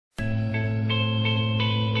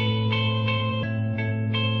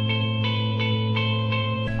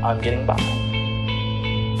I'm getting by.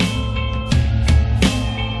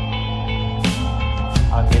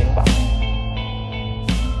 I'm getting by.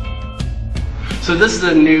 So this is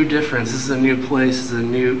a new difference, this is a new place, this is a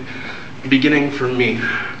new beginning for me.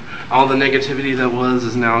 All the negativity that was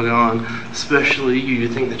is now gone. Especially you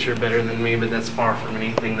think that you're better than me, but that's far from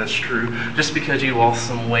anything that's true. Just because you lost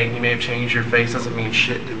some weight, you may have changed your face, doesn't mean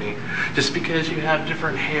shit to me. Just because you have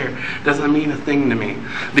different hair doesn't mean a thing to me.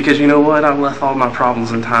 Because you know what? I left all my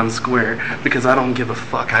problems in Times Square because I don't give a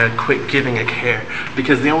fuck. I quit giving a care.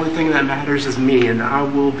 Because the only thing that matters is me, and I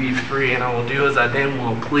will be free, and I will do as I damn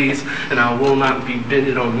well please, and I will not be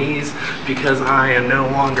bended on knees because I am no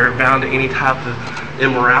longer bound to any type of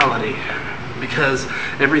immorality. Because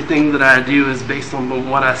everything that I do is based on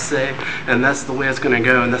what I say, and that's the way it's going to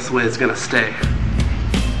go, and that's the way it's going to stay.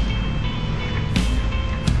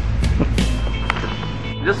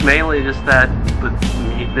 Just mainly just that with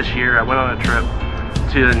me this year, I went on a trip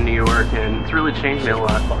to New York, and it's really changed me a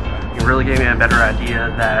lot. It really gave me a better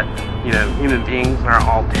idea that, you know, human beings aren't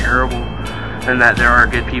all terrible, and that there are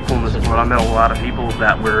good people in this world. I met a lot of people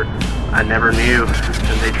that I never knew,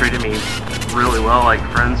 and they treated me really well, like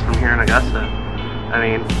friends from here in Augusta. I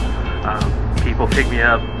mean, people picked me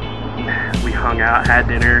up, we hung out, had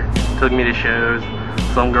dinner, took me to shows.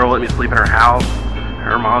 Some girl let me sleep at her house.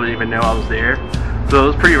 Her mom didn't even know I was there. So it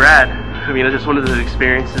was pretty rad. I mean, it's just one of those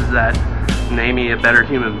experiences that made me a better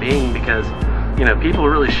human being because, you know, people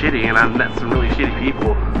are really shitty, and I've met some really shitty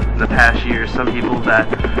people in the past year. Some people that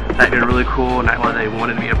are really cool and act like they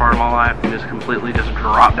wanted to be a part of my life and just completely just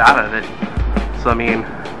dropped out of it. So I mean,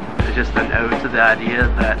 it's just an ode to the idea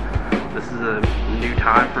that this is a new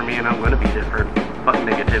time for me and I'm going to be different. Fuck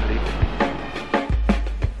negativity.